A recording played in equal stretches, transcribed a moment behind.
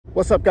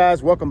What's up,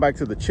 guys? Welcome back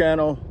to the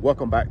channel.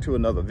 Welcome back to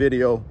another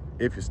video.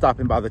 If you're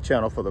stopping by the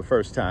channel for the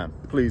first time,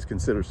 please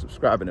consider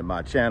subscribing to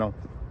my channel.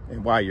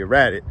 And while you're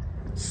at it,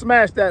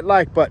 smash that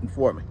like button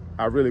for me.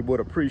 I really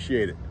would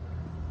appreciate it.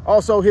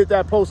 Also, hit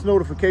that post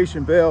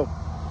notification bell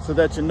so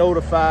that you're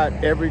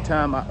notified every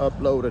time I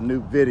upload a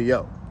new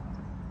video.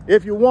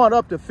 If you want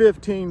up to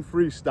 15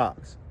 free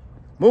stocks,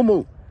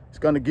 Moo is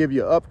going to give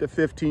you up to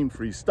 15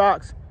 free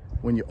stocks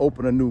when you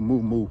open a new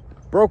Moo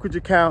brokerage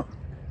account.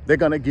 They're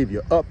going to give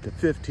you up to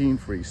 15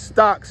 free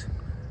stocks.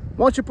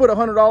 Once you put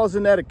 $100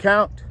 in that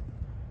account,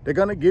 they're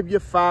going to give you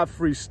 5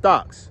 free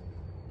stocks.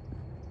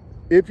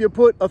 If you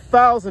put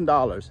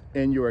 $1,000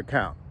 in your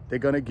account, they're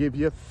going to give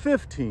you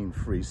 15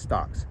 free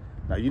stocks.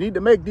 Now, you need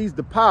to make these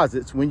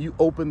deposits when you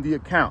open the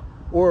account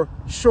or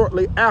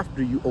shortly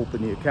after you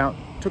open the account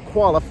to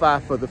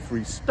qualify for the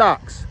free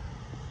stocks.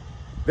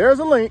 There's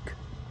a link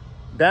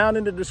down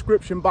in the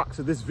description box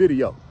of this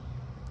video.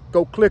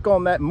 Go click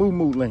on that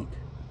Moo link.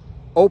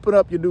 Open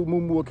up your new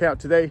Moo account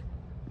today.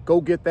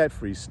 Go get that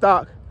free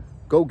stock.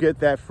 Go get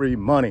that free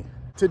money.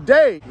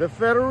 Today, the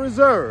Federal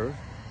Reserve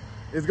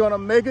is going to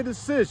make a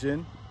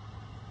decision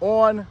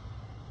on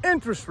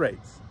interest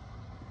rates.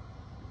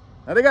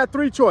 Now, they got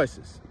 3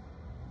 choices.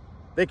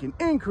 They can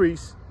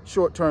increase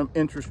short-term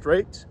interest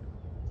rates.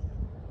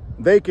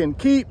 They can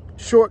keep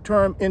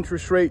short-term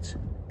interest rates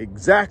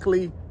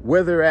exactly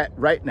where they're at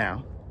right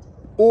now,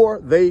 or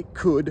they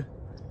could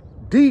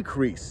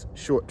decrease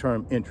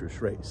short-term interest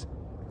rates.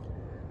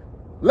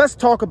 Let's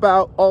talk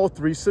about all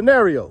 3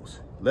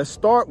 scenarios. Let's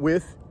start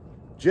with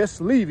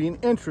just leaving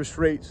interest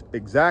rates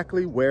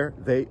exactly where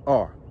they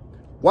are.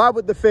 Why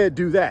would the Fed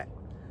do that?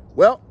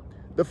 Well,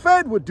 the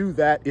Fed would do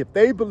that if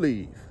they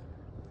believe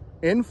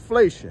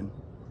inflation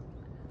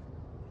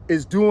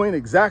is doing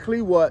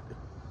exactly what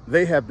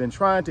they have been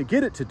trying to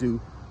get it to do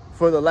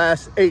for the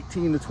last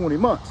 18 to 20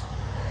 months.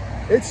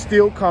 It's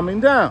still coming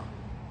down,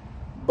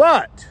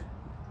 but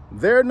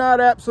they're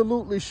not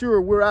absolutely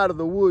sure we're out of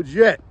the woods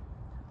yet.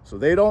 So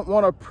they don't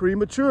want to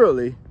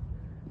prematurely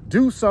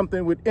do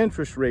something with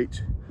interest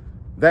rates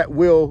that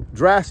will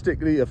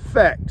drastically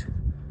affect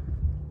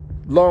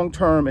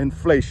long-term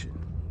inflation.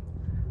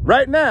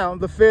 Right now,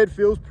 the Fed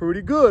feels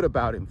pretty good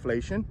about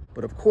inflation,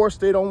 but of course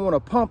they don't want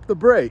to pump the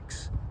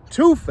brakes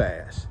too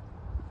fast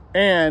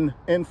and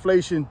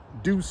inflation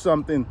do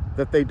something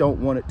that they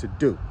don't want it to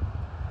do.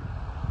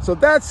 So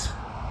that's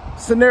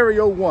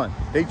scenario 1.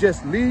 They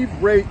just leave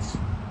rates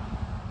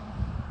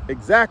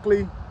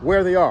exactly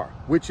where they are,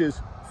 which is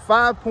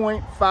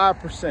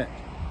 5.5%.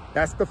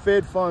 That's the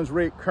Fed funds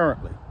rate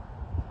currently.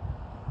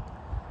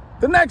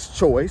 The next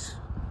choice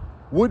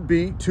would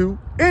be to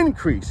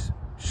increase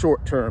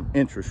short-term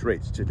interest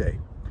rates today.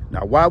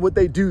 Now, why would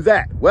they do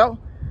that? Well,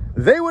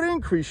 they would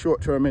increase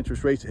short-term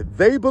interest rates if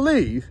they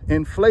believe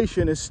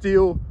inflation is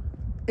still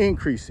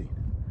increasing,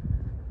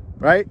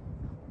 right?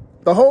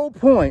 The whole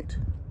point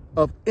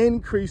of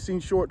increasing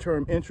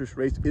short-term interest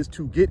rates is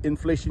to get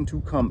inflation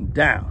to come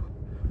down,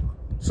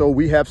 so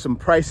we have some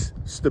price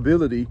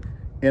stability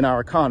in our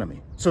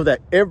economy so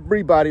that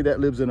everybody that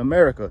lives in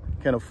America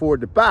can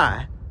afford to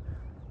buy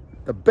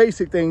the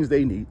basic things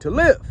they need to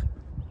live.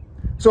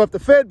 So if the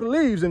Fed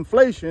believes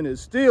inflation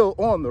is still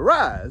on the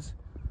rise,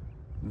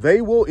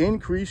 they will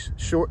increase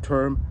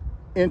short-term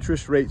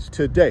interest rates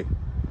today.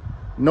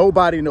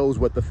 Nobody knows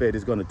what the Fed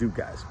is going to do,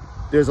 guys.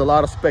 There's a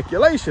lot of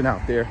speculation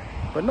out there,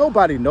 but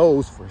nobody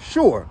knows for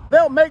sure.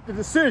 They'll make the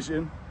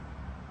decision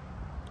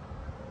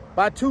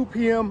by 2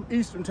 p.m.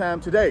 Eastern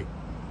time today.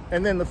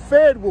 And then the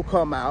Fed will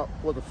come out,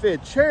 or the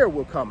Fed chair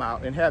will come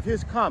out and have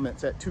his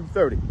comments at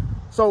 2:30.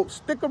 So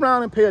stick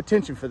around and pay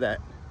attention for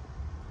that.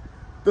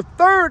 The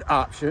third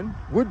option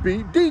would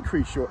be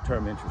decrease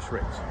short-term interest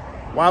rates.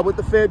 Why would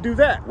the Fed do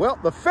that? Well,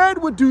 the Fed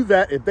would do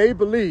that if they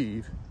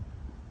believe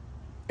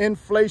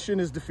inflation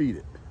is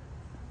defeated.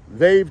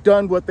 They've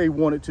done what they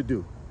wanted to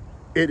do.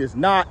 It is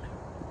not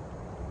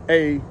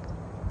a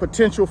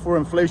potential for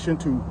inflation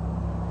to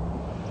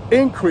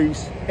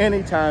increase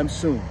anytime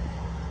soon.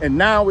 And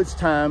now it's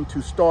time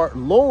to start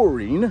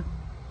lowering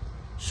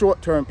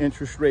short-term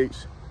interest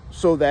rates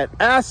so that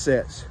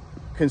assets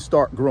can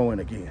start growing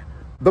again.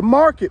 The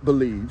market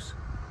believes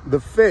the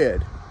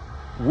Fed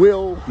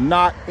will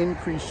not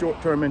increase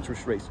short-term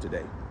interest rates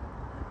today.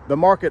 The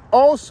market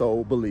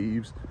also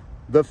believes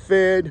the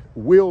Fed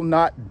will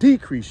not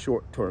decrease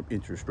short-term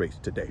interest rates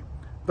today.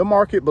 The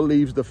market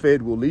believes the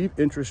Fed will leave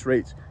interest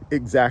rates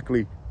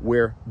exactly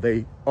where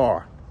they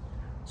are.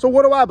 So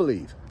what do I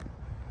believe?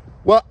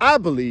 Well, I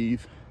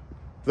believe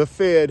the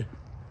Fed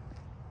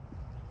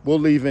will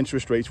leave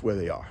interest rates where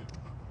they are.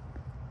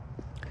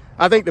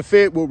 I think the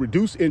Fed will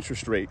reduce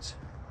interest rates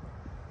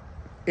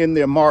in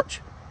their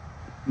March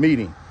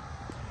meeting.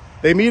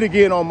 They meet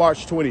again on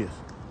March 20th.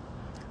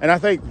 And I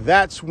think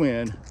that's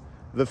when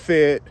the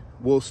Fed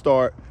will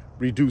start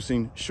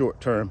reducing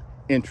short-term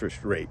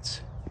interest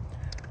rates.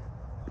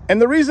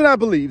 And the reason I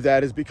believe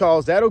that is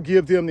because that'll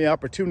give them the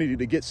opportunity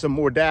to get some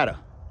more data.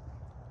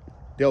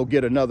 They'll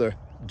get another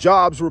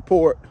jobs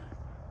report.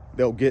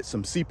 They'll get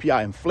some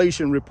CPI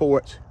inflation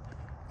reports,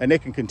 and they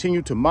can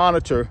continue to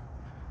monitor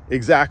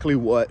exactly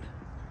what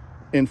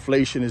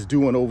inflation is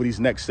doing over these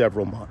next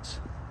several months.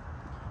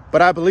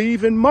 But I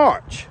believe in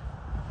March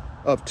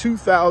of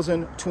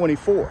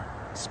 2024,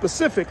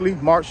 specifically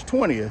March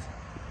 20th,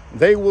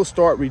 they will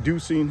start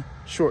reducing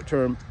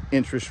short-term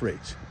interest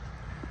rates.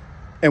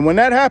 And when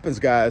that happens,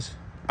 guys,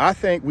 I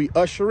think we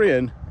usher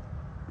in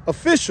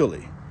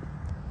officially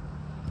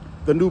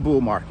the new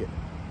bull market,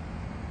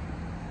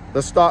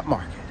 the stock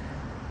market.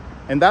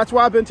 And that's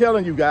why I've been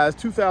telling you guys,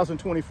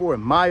 2024,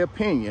 in my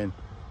opinion,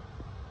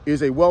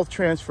 is a wealth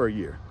transfer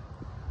year.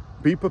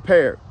 Be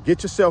prepared.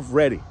 Get yourself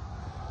ready.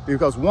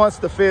 Because once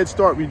the Fed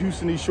start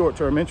reducing these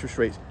short-term interest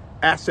rates,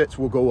 assets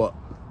will go up.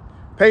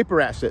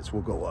 Paper assets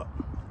will go up.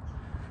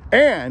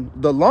 And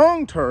the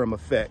long-term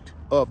effect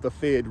of the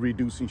Fed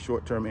reducing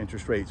short-term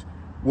interest rates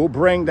will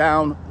bring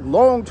down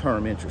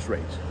long-term interest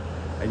rates.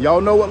 And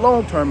y'all know what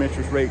long-term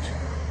interest rates,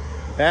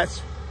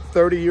 that's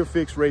 30-year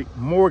fixed rate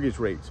mortgage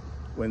rates.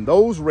 When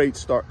those rates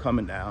start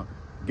coming down,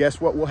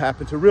 guess what will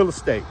happen to real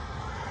estate?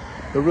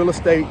 The real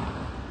estate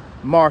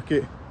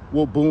market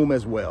will boom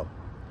as well.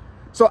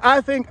 So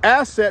I think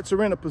assets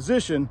are in a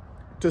position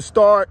to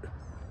start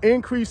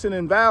increasing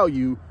in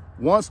value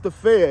once the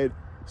Fed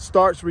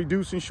starts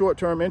reducing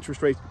short-term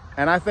interest rates.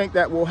 And I think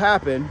that will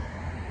happen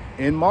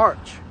in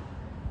March.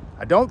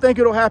 I don't think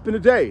it'll happen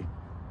today,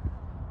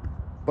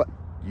 but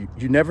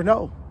you never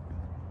know.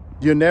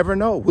 You never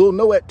know. We'll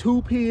know at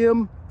 2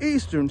 p.m.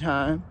 Eastern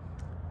time.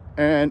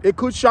 And it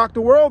could shock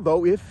the world,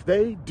 though, if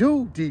they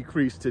do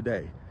decrease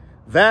today.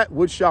 That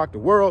would shock the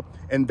world,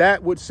 and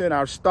that would send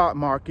our stock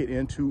market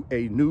into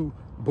a new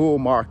bull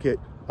market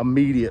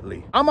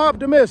immediately. I'm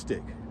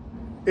optimistic.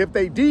 If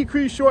they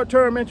decrease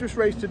short-term interest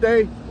rates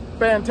today,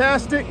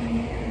 fantastic.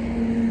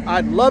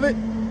 I'd love it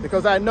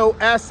because I know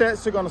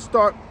assets are going to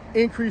start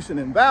increasing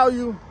in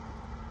value.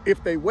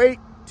 If they wait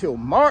till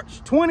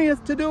March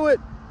 20th to do it,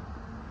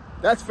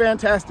 that's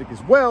fantastic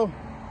as well.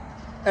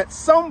 At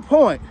some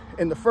point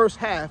in the first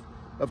half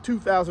of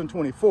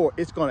 2024,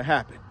 it's going to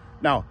happen.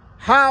 Now,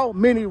 how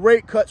many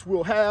rate cuts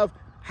we'll have,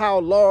 how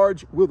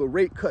large will the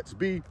rate cuts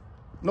be,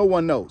 no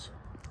one knows.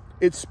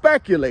 It's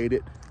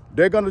speculated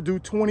they're going to do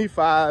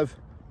 25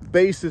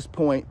 basis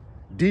point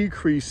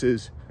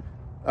decreases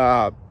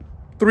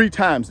 3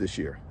 times this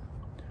year.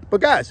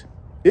 But guys,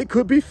 it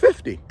could be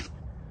 50.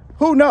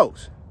 Who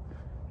knows,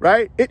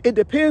 right? It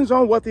depends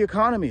on what the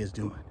economy is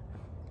doing.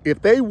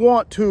 If they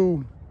want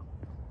to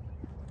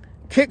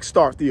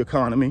kickstart the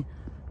economy,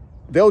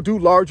 they'll do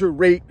larger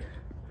rate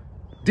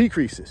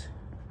decreases.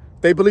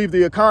 They believe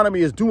the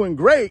economy is doing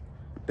great,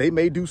 they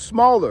may do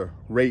smaller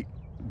rate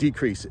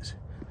decreases.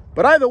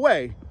 But either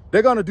way,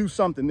 they're going to do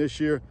something this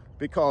year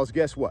because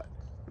guess what?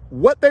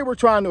 What they were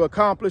trying to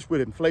accomplish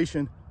with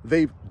inflation,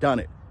 they've done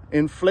it.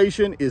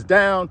 Inflation is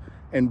down,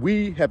 and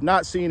we have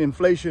not seen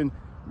inflation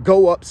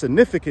go up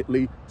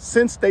significantly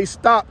since they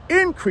stopped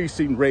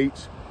increasing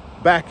rates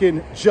back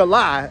in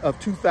July of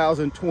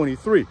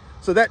 2023.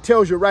 So that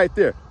tells you right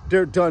there,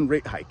 they're done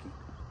rate hiking,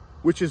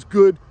 which is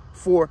good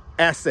for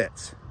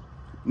assets.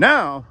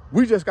 Now,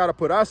 we just got to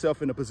put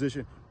ourselves in a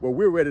position where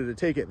we're ready to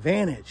take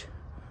advantage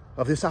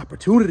of this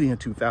opportunity in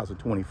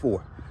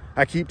 2024.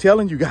 I keep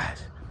telling you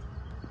guys,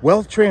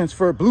 wealth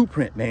transfer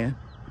blueprint, man.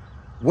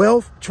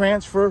 Wealth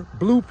transfer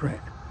blueprint.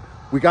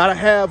 We got to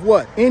have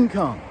what?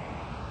 Income.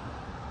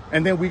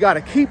 And then we got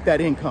to keep that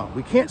income.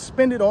 We can't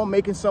spend it on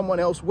making someone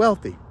else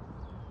wealthy.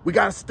 We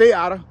got to stay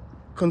out of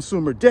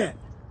consumer debt.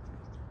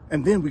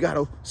 And then we got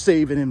to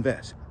save and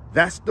invest.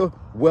 That's the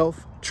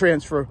wealth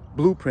transfer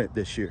blueprint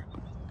this year.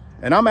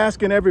 And I'm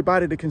asking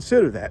everybody to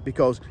consider that,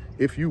 because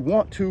if you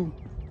want to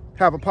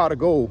have a pot of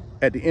gold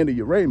at the end of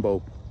your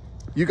rainbow,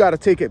 you got to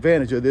take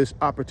advantage of this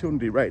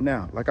opportunity right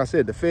now. Like I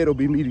said, the Fed will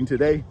be meeting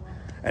today,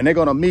 and they're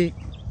going to meet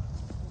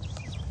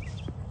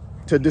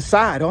to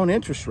decide on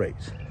interest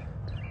rates.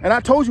 And I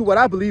told you what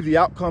I believe the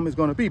outcome is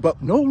going to be,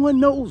 but no one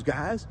knows,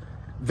 guys.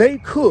 They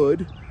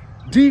could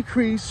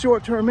decrease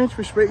short-term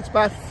interest rates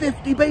by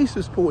 50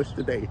 basis points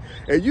today.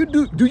 And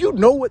do you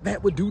know what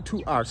that would do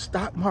to our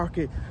stock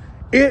market?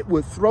 It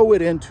would throw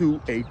it into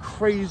a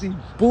crazy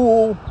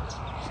bull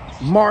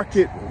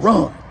market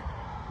run.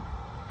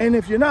 And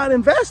if you're not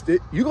invested,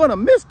 you're going to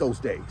miss those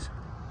days.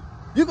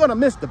 You're going to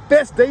miss the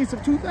best days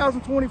of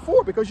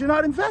 2024 because you're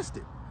not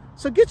invested.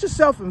 So get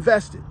yourself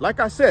invested. Like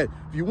I said,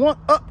 if you want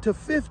up to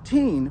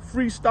 15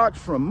 free stocks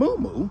from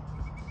Moo,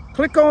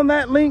 click on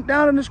that link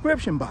down in the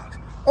description box.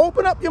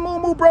 Open up your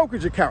Moo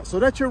brokerage account so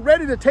that you're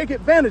ready to take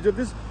advantage of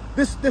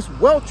this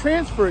wealth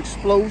transfer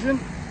explosion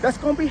that's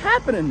going to be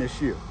happening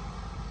this year.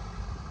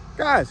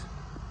 Guys,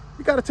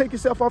 you got to take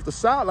yourself off the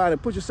sideline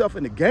and put yourself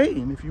in the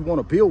game if you want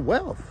to build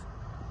wealth.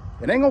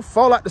 It ain't going to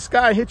fall out the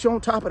sky and hit you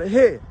on top of the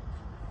head.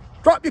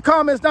 Drop your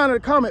comments down in the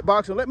comment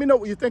box and let me know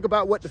what you think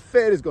about what the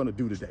Fed is going to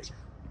do today.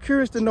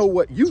 Curious to know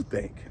what you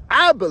think.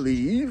 I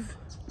believe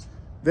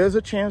there's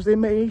a chance they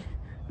may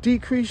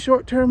decrease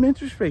short-term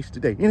interest rates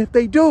today. And if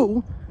they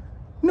do,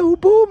 no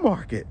bull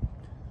market.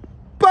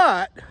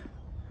 But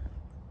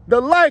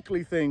the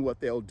likely thing what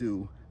they'll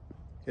do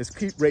is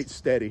keep rates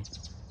steady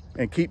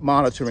and keep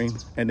monitoring,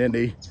 and then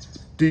they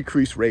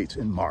decrease rates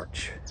in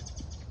March.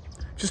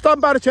 If you're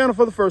stopping by the channel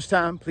for the first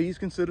time, please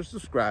consider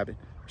subscribing,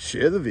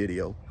 share the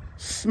video,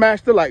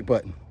 smash the like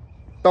button.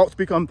 Thoughts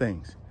become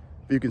things.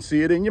 If you can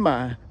see it in your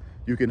mind,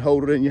 you can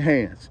hold it in your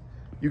hands.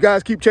 You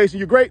guys keep chasing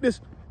your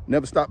greatness.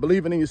 Never stop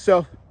believing in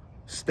yourself.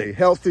 Stay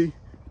healthy,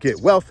 get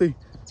wealthy,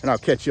 and I'll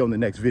catch you on the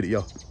next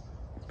video.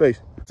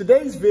 Peace.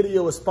 Today's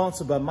video is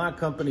sponsored by my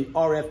company,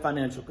 RF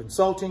Financial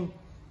Consulting.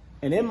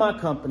 And in my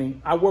company,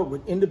 I work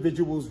with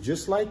individuals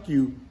just like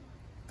you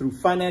through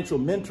financial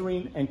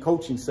mentoring and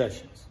coaching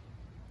sessions.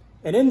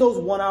 And in those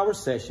 1-hour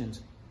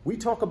sessions, we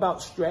talk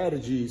about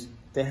strategies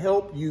to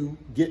help you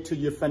get to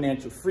your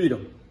financial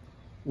freedom,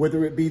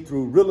 whether it be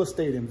through real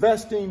estate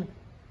investing,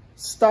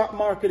 stock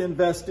market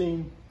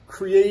investing,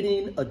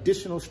 creating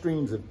additional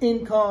streams of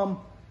income,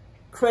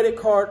 credit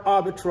card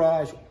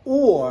arbitrage,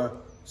 or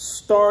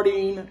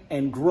starting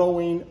and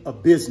growing a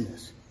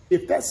business.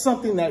 If that's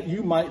something that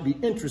you might be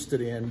interested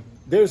in,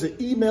 there's an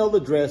email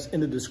address in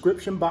the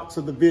description box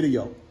of the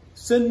video.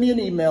 Send me an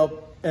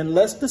email and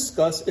let's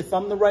discuss if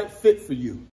I'm the right fit for you.